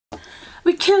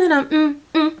We killing them,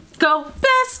 go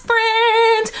best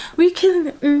friends. We killing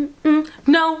them,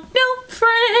 no new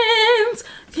friends.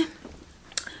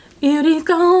 Beauty's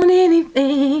gone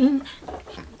anything.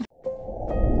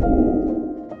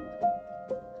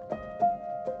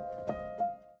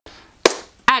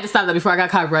 I had to stop that before I got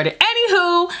copyrighted.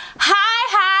 Anywho, hi.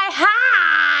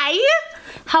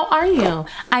 How are you?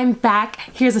 I'm back.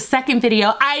 Here's a second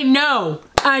video. I know.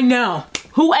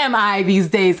 Who am I these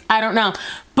days? I don't know.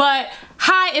 But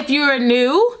hi, if you're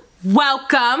new,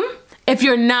 welcome. If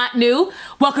you're not new,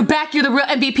 welcome back. You're the real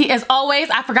MVP as always.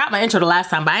 I forgot my intro the last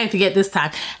time, but I didn't forget this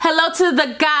time. Hello to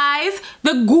the guys,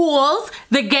 the ghouls,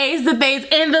 the gays, the bays,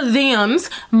 and the thems.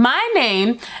 My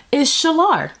name is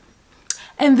Shalar.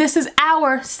 And this is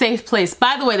our safe place.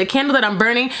 By the way, the candle that I'm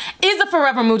burning is a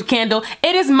Forever Mood candle.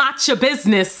 It is matcha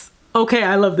business. Okay,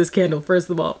 I love this candle, first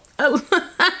of all.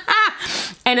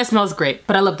 And it smells great,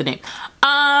 but I love the name.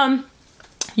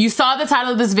 You saw the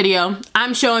title of this video.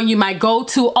 I'm showing you my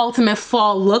go-to ultimate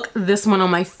fall look, this one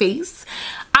on my face.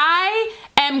 I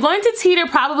am going to teeter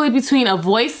probably between a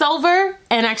voiceover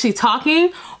and actually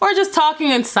talking, or just talking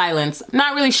in silence.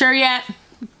 Not really sure yet,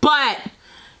 but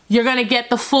you're gonna get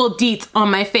the full deets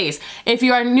on my face. If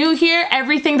you are new here,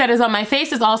 everything that is on my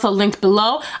face is also linked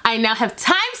below. I now have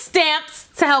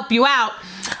timestamps to help you out.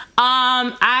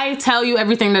 I tell you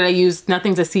everything that I use,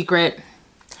 nothing's a secret.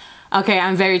 Okay,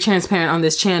 I'm very transparent on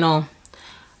this channel.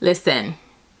 Listen,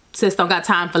 sis don't got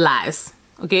time for lies,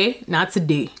 okay? Not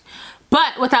today.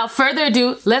 But without further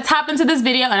ado, let's hop into this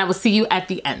video and I will see you at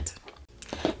the end.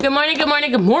 Good morning, good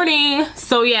morning, good morning.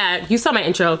 So yeah, you saw my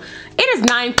intro. It is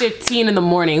 9:15 in the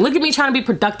morning. Look at me trying to be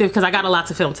productive because I got a lot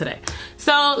to film today.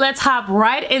 So let's hop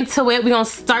right into it. We're gonna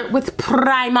start with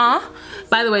primer.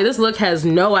 By the way, this look has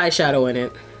no eyeshadow in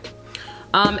it.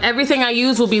 Everything I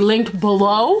use will be linked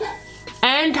below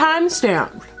and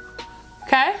timestamped,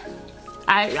 okay?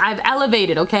 I've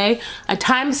elevated, okay? A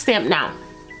timestamp now.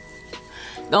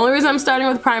 The only reason I'm starting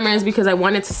with primer is because I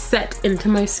want it to set into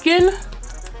my skin.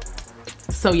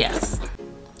 So yes.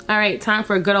 All right, time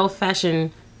for a good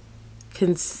old-fashioned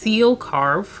conceal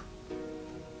carve.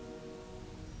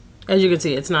 As you can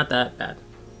see, it's not that bad.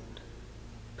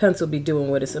 Pencil be doing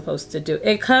what it's supposed to do.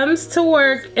 It comes to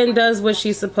work and does what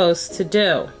she's supposed to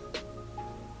do.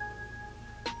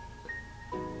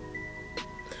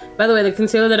 By the way, the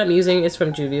concealer that I'm using is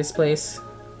from Juvia'sPlace.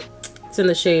 It's in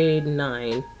the shade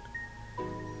 9.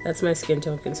 That's my skin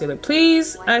tone concealer.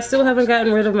 Please, I still haven't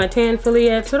gotten rid of my tan fully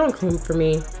yet, so don't come for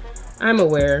me. I'm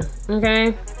aware,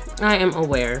 okay? I am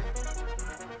aware.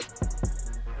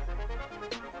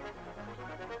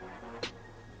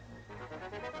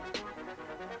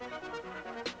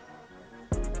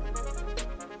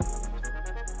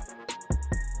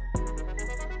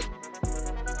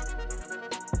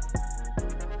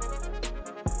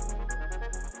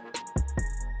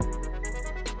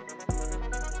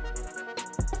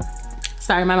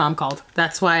 Sorry, my mom called.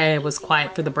 That's why I was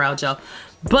quiet for the brow gel.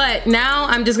 But now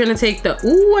I'm just gonna take the,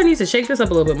 ooh, I need to shake this up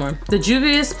a little bit more. The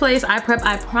Juvia'sPlace Eye Prep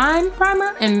Eye Prime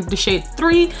Primer in the shade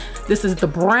 3. This is the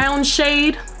brown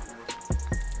shade.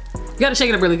 You gotta shake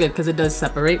it up really good because it does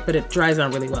separate, but it dries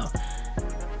on really well.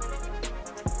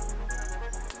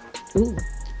 Ooh,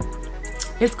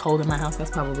 it's cold in my house.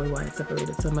 That's probably why it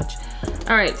separated so much.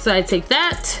 All right, so I take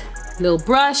that little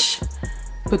brush,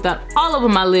 put that all over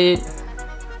my lid,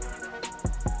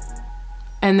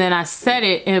 and then I set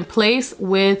it in place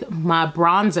with my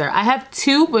bronzer. I have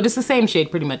two, but it's the same shade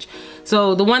pretty much.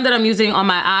 So the one that I'm using on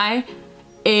my eye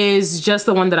is just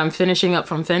the one that I'm finishing up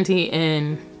from Fenty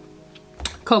in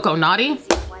Cocoa Naughty.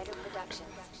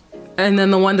 And then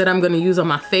the one that I'm gonna use on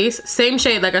my face, same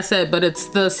shade like I said, but it's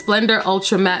the Splendor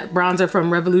Ultra Matte Bronzer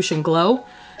from Revolution Glow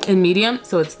in medium.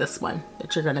 So it's this one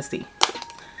that you're gonna see.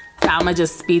 So I'm gonna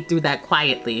just speed through that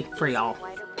quietly for y'all.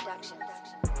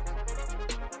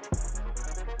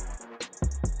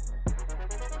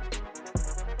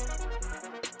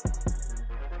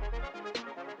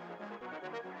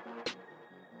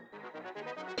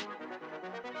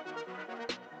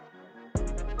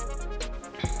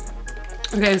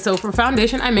 Okay, so for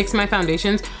foundation, I mixed my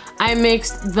foundations. I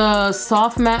mixed the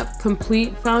Soft Matte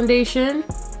Complete Foundation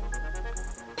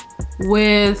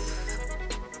with,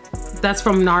 that's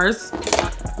from NARS,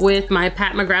 with my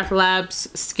Pat McGrath Labs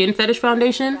Skin Fetish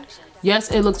Foundation.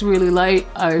 Yes, it looks really light.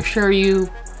 I assure you,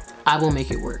 I will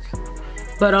make it work.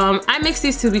 But I mixed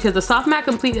these two because the Soft Matte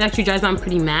Complete actually dries on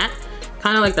pretty matte,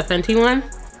 kind of like the Fenty one.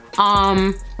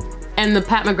 And the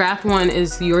Pat McGrath one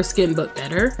is Your Skin But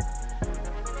Better.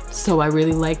 So I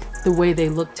really like the way they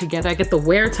look together. I get the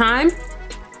wear time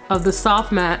of the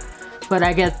soft matte, but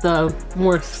I get the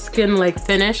more skin-like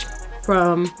finish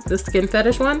from the Skin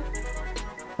Fetish one.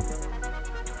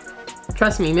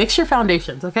 Trust me, mix your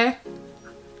foundations, okay?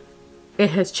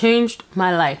 It has changed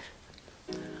my life.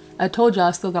 I told y'all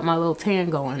I still got my little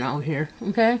tan going out here,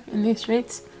 okay? In these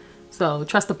streets. So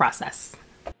trust the process.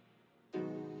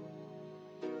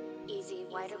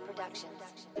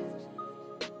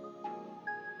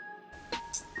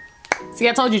 See,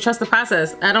 I told you, trust the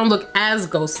process. I don't look as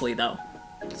ghostly though.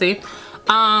 See?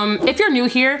 If you're new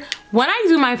here, when I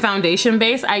do my foundation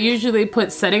base, I usually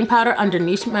put setting powder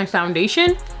underneath my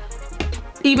foundation,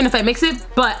 even if I mix it,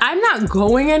 but I'm not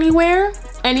going anywhere.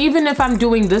 And even if I'm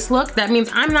doing this look, that means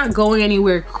I'm not going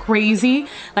anywhere crazy.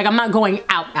 Like, I'm not going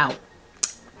out.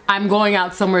 I'm going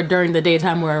out somewhere during the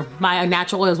daytime where my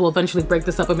natural oils will eventually break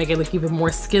this up and make it look even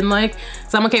more skin-like.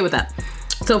 So I'm okay with that.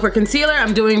 So for concealer,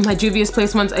 I'm doing my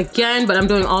Juvia'sPlace ones again, but I'm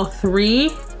doing all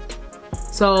three.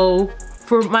 So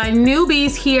for my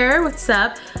newbies here, what's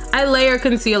up? I layer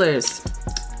concealers.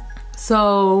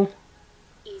 So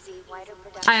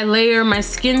I layer my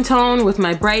skin tone with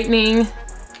my brightening.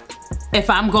 If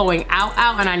I'm going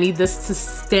out and I need this to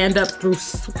stand up through,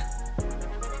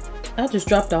 I just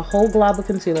dropped a whole glob of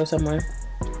concealer somewhere.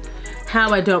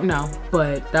 How, I don't know,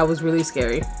 but that was really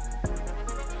scary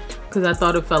because I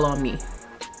thought it fell on me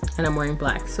and I'm wearing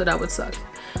black, so that would suck.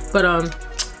 But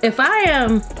if I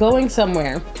am going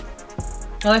somewhere,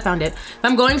 oh, I found it. If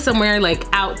I'm going somewhere like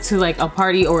out to like a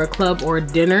party or a club or a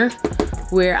dinner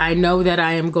where I know that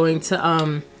I am going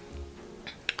to,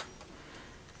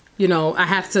 you know, I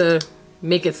have to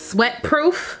make it sweat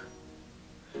proof.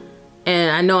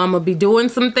 And I know I'm gonna be doing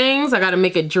some things. I gotta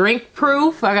make it drink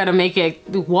proof. I gotta make it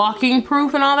walking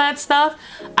proof and all that stuff.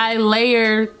 I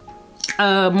layer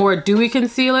a more dewy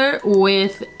concealer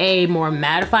with a more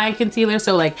mattifying concealer.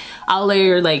 So like I'll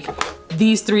layer like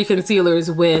these three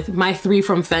concealers with my 3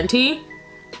 from Fenty.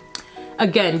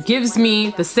 Again, gives me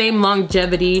the same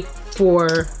longevity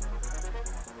for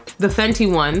the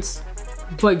Fenty ones,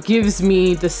 but gives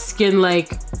me the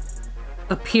skin-like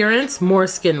appearance, more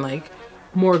skin-like,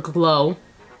 more glow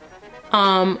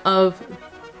of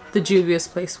the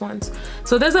Juvia'sPlace ones.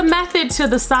 So there's a method to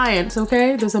the science,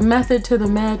 okay? There's a method to the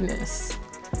madness,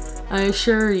 I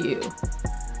assure you.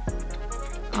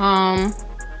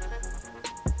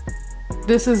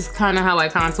 This is kind of how I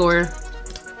contour.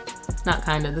 Not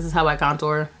kind of, this is how I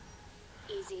contour.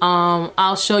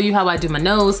 I'll show you how I do my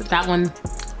nose. That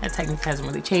technique hasn't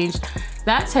really changed.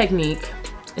 That technique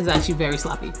is actually very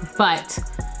sloppy, but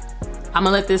I'm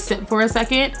gonna let this sit for a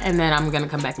second and then I'm gonna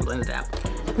come back and blend it out.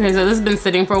 Okay, so this has been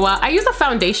sitting for a while. I use a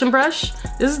foundation brush.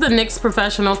 This is the NYX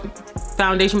Professional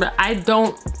foundation brush.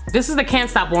 This is the Can't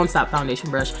Stop Won't Stop foundation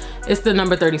brush. It's the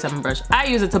number 37 brush. I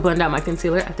use it to blend out my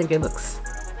concealer. I think it looks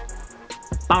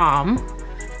bomb.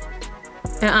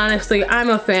 And honestly, I'm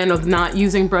a fan of not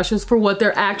using brushes for what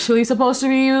they're actually supposed to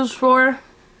be used for.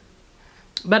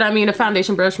 But I mean, a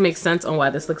foundation brush makes sense on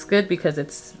why this looks good because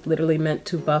it's literally meant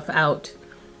to buff out,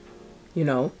 you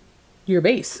know, your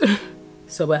base.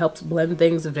 So it helps blend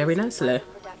things very nicely.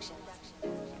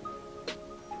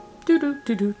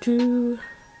 Do-do-do-do-do.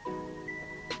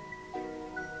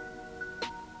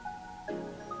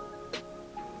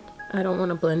 I don't want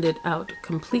to blend it out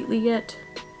completely yet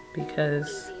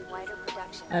because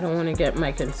I don't want to get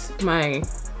my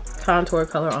contour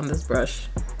color on this brush.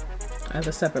 I have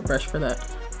a separate brush for that.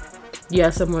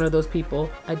 Yes, I'm one of those people.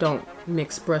 I don't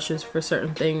mix brushes for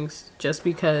certain things just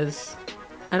because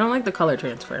I don't like the color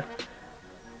transfer.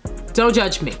 Don't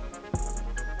judge me.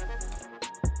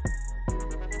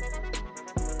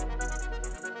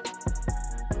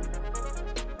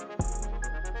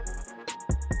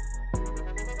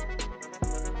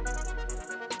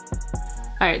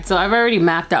 All right, so I've already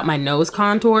mapped out my nose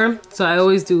contour. So I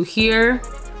always do here,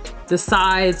 the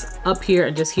sides, up here,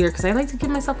 and just here, because I like to give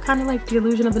myself kind of like the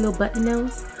illusion of a little button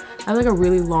nose. I have like a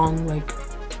really long, like,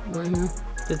 right here.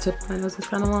 The tip of my nose is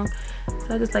kind of long.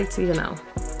 So I just like to, you know.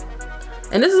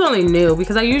 And this is only new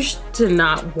because I used to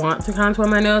not want to contour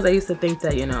my nose. I used to think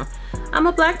that, you know, I'm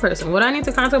a black person. What do I need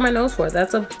to contour my nose for?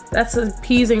 That's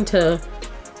appeasing to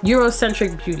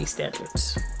Eurocentric beauty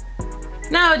standards.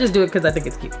 Now I just do it because I think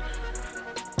it's cute.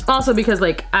 Also because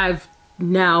like I've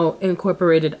now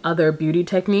incorporated other beauty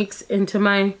techniques into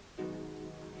my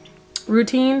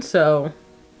routine. So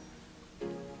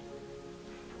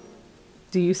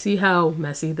do you see how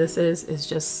messy this is? It's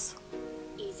just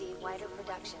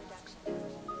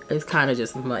it's kind of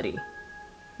just muddy,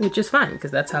 which is fine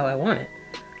because that's how I want it.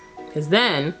 Because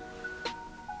then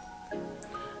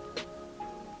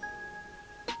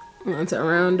once I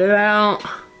round it out,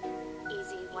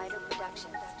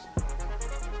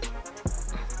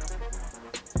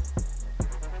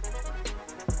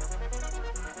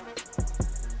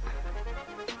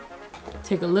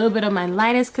 Take a little bit of my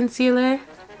lightest concealer.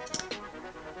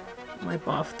 Wipe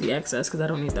off the excess because I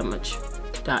don't need that much.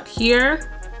 Dot here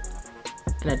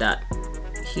and a dot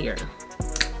here.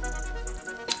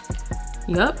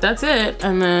 Yup, that's it.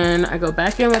 And then I go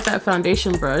back in with that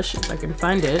foundation brush, if I can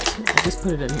find it. I just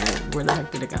put it in here. Where the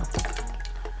heck did it go?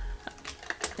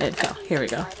 It fell. Here we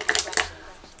go.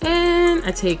 And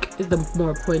I take the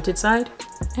more pointed side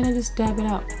and I just dab it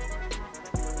out.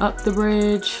 Up the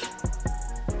bridge,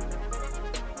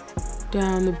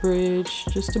 down the bridge,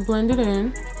 just to blend it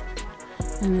in.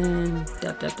 And then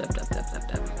dab, dab, dab, dab, dab, dab,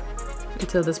 dab,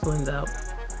 until this blends out.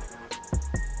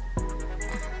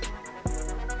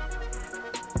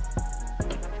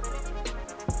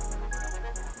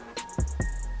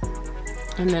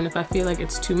 And then if I feel like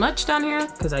it's too much down here,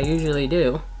 because I usually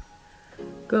do,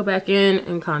 go back in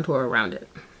and contour around it.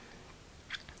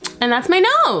 And that's my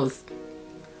nose.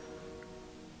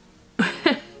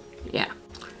 Yeah.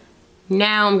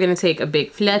 Now I'm gonna take a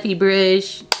big fluffy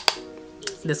brush,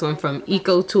 this one from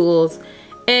Eco Tools,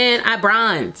 and I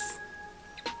bronze.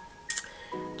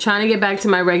 Trying to get back to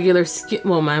my regular skin,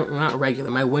 well, not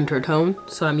regular, my winter tone.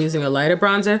 So I'm using a lighter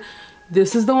bronzer.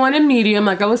 This is the one in medium,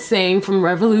 like I was saying, from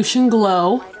Revolution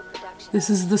Glow. This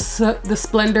is the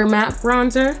Splendor Matte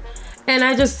Bronzer. And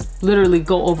I just literally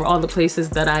go over all the places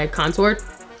that I contoured.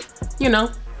 You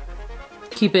know,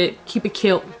 keep it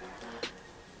cute.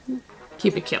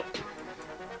 Keep it cute.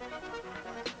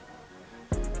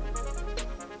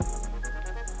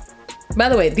 By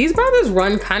the way, these bronzers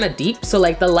run kind of deep, so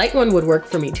like the light one would work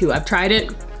for me too. I've tried it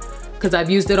because I've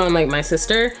used it on like my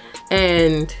sister,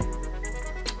 and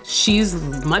she's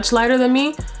much lighter than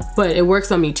me, but it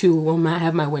works on me too when I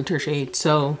have my winter shade.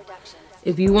 So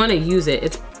if you want to use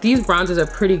it, these bronzers are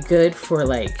pretty good for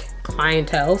like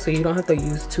clientele, so you don't have to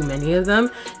use too many of them.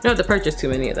 You don't have to purchase too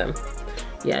many of them.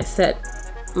 Yeah, I set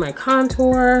my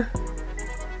contour.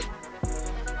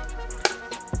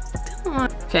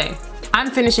 Okay, I'm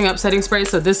finishing up setting spray,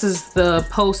 so this is the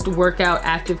post-workout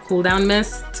active cool down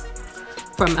mist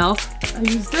from e.l.f. I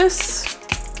use this.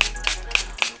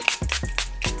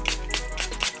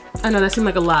 I know that seemed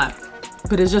like a lot,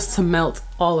 but it's just to melt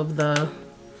all of the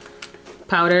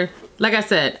powder. Like I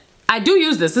said, I do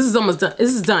use this. This is almost done.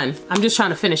 This is done. I'm just trying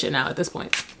to finish it now at this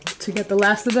point. To get the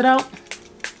last of it out.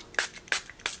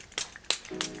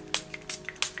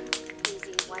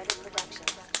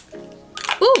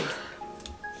 Ooh.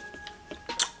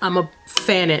 I'm gonna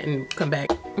fan it and come back.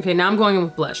 Okay, now I'm going in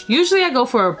with blush. Usually I go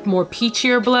for a more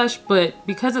peachier blush, but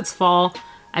because it's fall,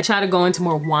 I try to go into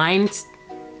more wine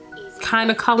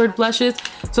kind of colored blushes.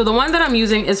 So the one that I'm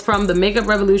using is from the Makeup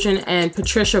Revolution and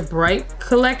Patricia Bright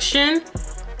collection.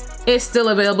 It's still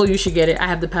available, you should get it. I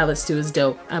have the palettes too, it's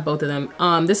dope. I have both of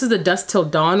them. This is the Dusk Till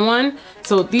Dawn one.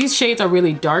 So these shades are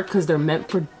really dark because they're meant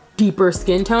for deeper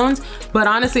skin tones. But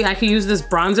honestly, I can use this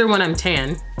bronzer when I'm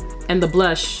tan, and the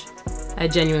blush I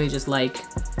genuinely just like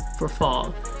for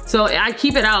fall. So I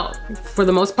keep it out for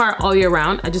the most part all year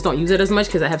round. I just don't use it as much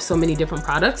because I have so many different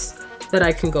products that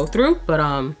I can go through. But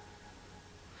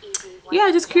yeah,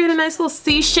 I just create a nice little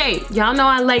C shape. Y'all know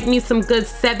I like me some good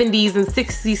 70s and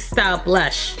 60s style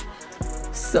blush.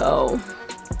 So,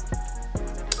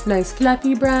 nice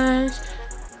fluffy brush.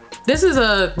 This is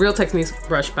a Real Techniques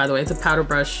brush, by the way. It's a powder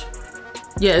brush.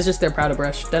 Yeah, it's just their powder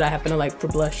brush that I happen to like for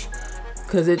blush,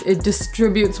 because it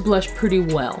distributes blush pretty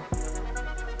well,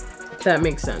 if that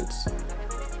makes sense.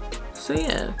 So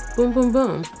yeah, boom, boom,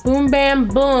 boom. Boom, bam,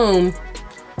 boom.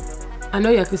 I know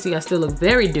y'all can see I still look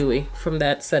very dewy from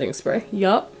that setting spray.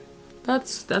 Yup,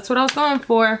 that's what I was going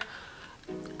for.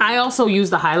 I also use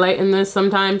the highlight in this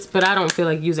sometimes, but I don't feel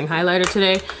like using highlighter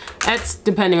today. That's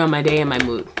depending on my day and my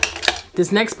mood.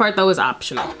 This next part though is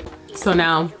optional. So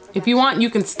now, if you want, you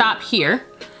can stop here.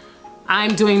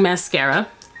 I'm doing mascara,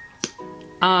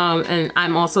 and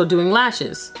I'm also doing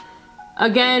lashes.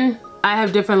 Again, I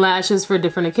have different lashes for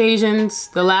different occasions.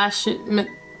 The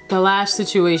lash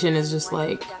situation is just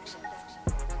like,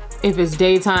 if it's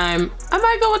daytime, I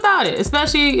might go without it,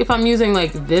 especially if I'm using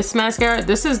like this mascara.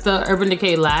 This is the Urban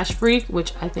Decay Lash Freak,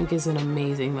 which I think is an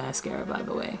amazing mascara, by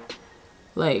the way.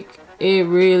 Like, it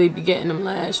really be getting them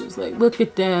lashes. Like, look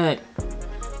at that.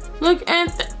 Look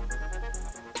at that.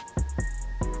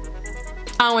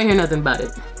 I don't want to hear nothing about it.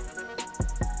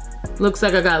 Looks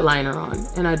like I got liner on,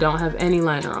 and I don't have any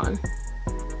liner on.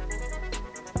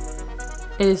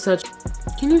 It is such,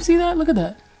 can you see that? Look at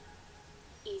that.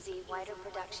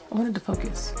 I wanted to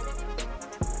focus.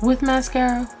 With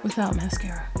mascara, without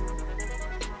mascara.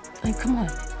 Like, come on.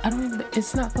 I don't even,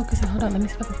 it's not focusing. Hold on, let me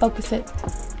see if I can focus it.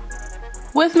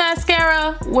 With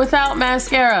mascara, without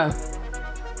mascara.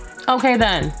 Okay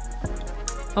then.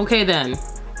 Okay then.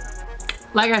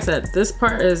 like I said, this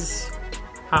part is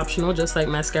optional, just like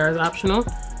mascara is optional.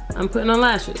 I'm putting on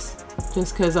lashes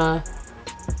just because I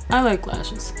like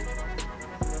lashes.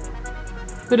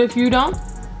 But if you don't,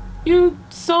 you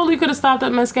solely could have stopped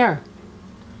at mascara.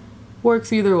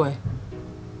 Works either way.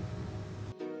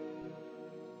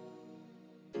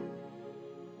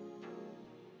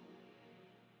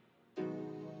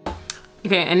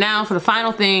 Okay, and now for the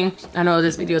final thing. I know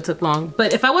this video took long,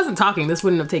 but if I wasn't talking, this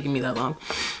wouldn't have taken me that long.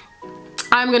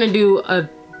 I'm gonna do a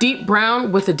deep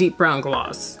brown with a deep brown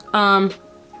gloss.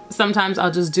 Sometimes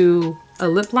I'll just do a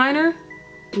lip liner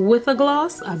with a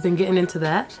gloss. I've been getting into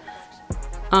that.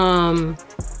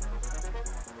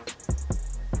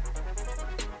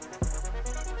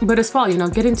 But it's fall, you know,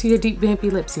 get into your deep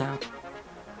vampy lips now.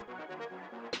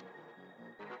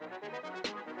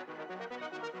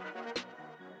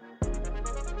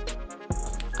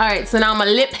 All right, so now my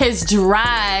lip has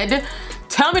dried.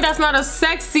 Tell me that's not a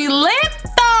sexy lip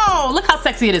though. Look how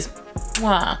sexy it is.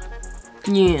 Wow.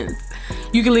 Yes.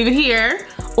 You can leave it here,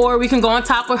 or we can go on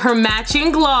top with her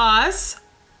matching gloss.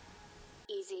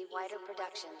 Easy Wider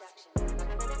Productions.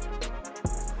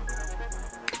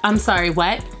 I'm sorry,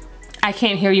 what? I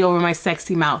can't hear you over my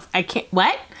sexy mouth. I can't,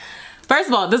 what? First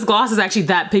of all, this gloss is actually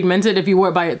that pigmented. If you wore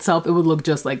it by itself, it would look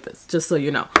just like this, just so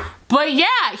you know. But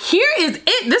yeah, here is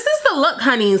it. This is the look,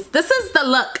 honeys. This is the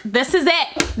look. This is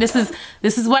it.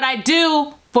 This is what I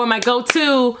do for my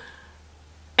go-to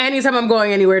anytime I'm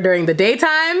going anywhere during the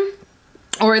daytime,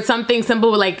 or it's something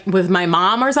simple like with my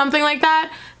mom or something like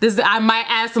that. I might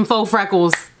add some faux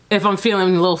freckles if I'm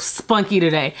feeling a little spunky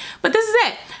today. But this is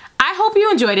it. I hope you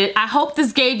enjoyed it. I hope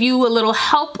this gave you a little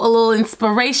help, a little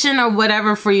inspiration or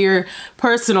whatever for your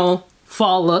personal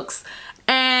fall looks.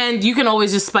 And you can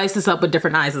always just spice this up with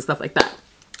different eyes and stuff like that.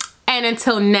 And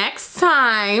until next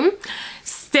time,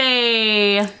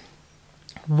 stay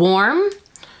warm,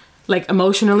 like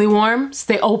emotionally warm,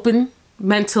 stay open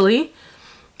mentally,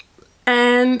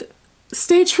 and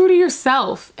stay true to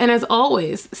yourself. And as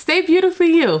always, stay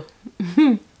beautifully you.